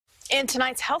In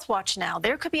tonight's Health Watch now,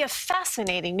 there could be a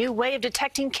fascinating new way of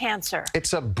detecting cancer.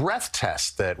 It's a breath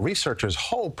test that researchers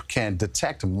hope can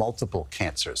detect multiple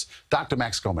cancers. Dr.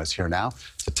 Max Gomez here now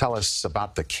to tell us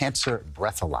about the cancer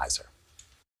breathalyzer.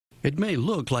 It may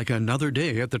look like another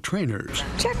day at the trainers.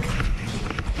 Check.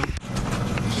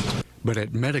 But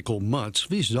at medical mutts,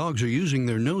 these dogs are using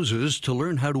their noses to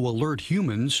learn how to alert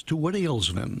humans to what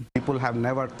ails them. People have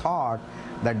never thought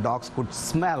that dogs could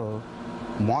smell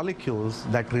molecules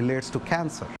that relates to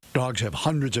cancer. Dogs have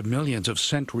hundreds of millions of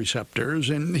scent receptors,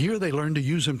 and here they learn to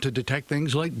use them to detect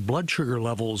things like blood sugar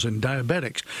levels in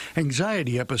diabetics,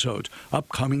 anxiety episodes,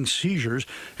 upcoming seizures,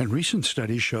 and recent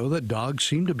studies show that dogs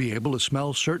seem to be able to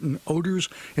smell certain odors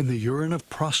in the urine of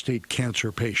prostate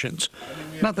cancer patients.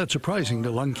 Not that surprising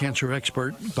to lung cancer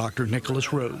expert Dr.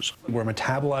 Nicholas Rose. We're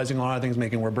metabolizing a lot of things,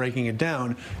 we're breaking it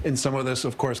down, and some of this,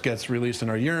 of course, gets released in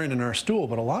our urine and our stool,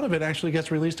 but a lot of it actually gets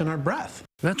released in our breath.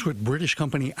 That's what British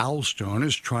company Owlstone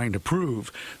is trying to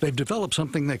prove. They've developed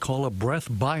something they call a breath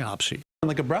biopsy.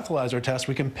 Like a breathalyzer test,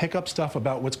 we can pick up stuff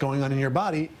about what's going on in your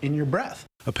body in your breath.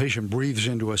 A patient breathes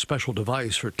into a special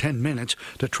device for 10 minutes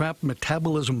to trap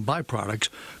metabolism byproducts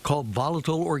called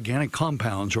volatile organic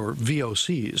compounds, or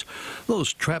VOCs.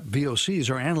 Those trapped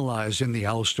VOCs are analyzed in the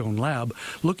Owlstone lab,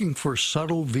 looking for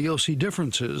subtle VOC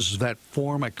differences that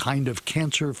form a kind of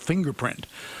cancer fingerprint.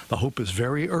 The hope is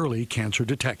very early cancer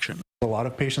detection. A lot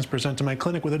of patients present to my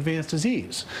clinic with advanced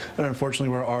disease, and unfortunately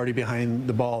we're already behind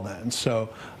the ball then. So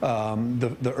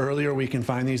the earlier we can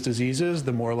find these diseases,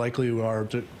 the more likely we are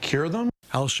to cure them.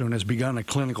 Owlstone has begun a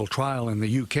clinical trial in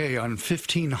the UK on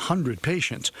 1,500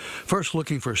 patients, first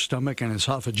looking for stomach and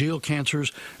esophageal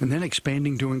cancers, and then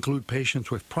expanding to include patients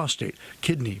with prostate,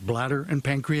 kidney, bladder, and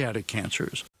pancreatic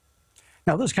cancers.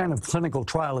 Now, this kind of clinical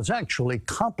trial is actually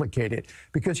complicated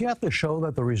because you have to show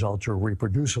that the results are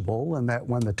reproducible and that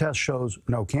when the test shows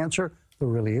no cancer, there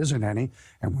really isn't any,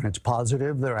 and when it's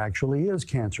positive, there actually is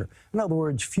cancer. In other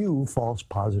words, few false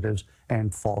positives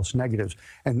and false negatives.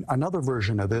 And another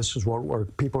version of this is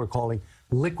what people are calling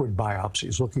liquid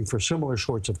biopsies, looking for similar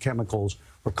sorts of chemicals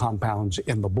or compounds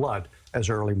in the blood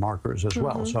as early markers as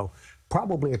well. So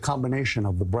probably a combination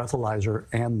of the breathalyzer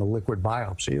and the liquid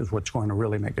biopsy is what's going to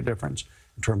really make a difference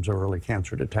in terms of early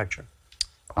cancer detection.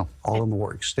 All in the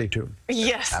works. Stay tuned.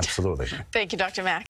 Yes. Absolutely. Thank you, Dr. Mack.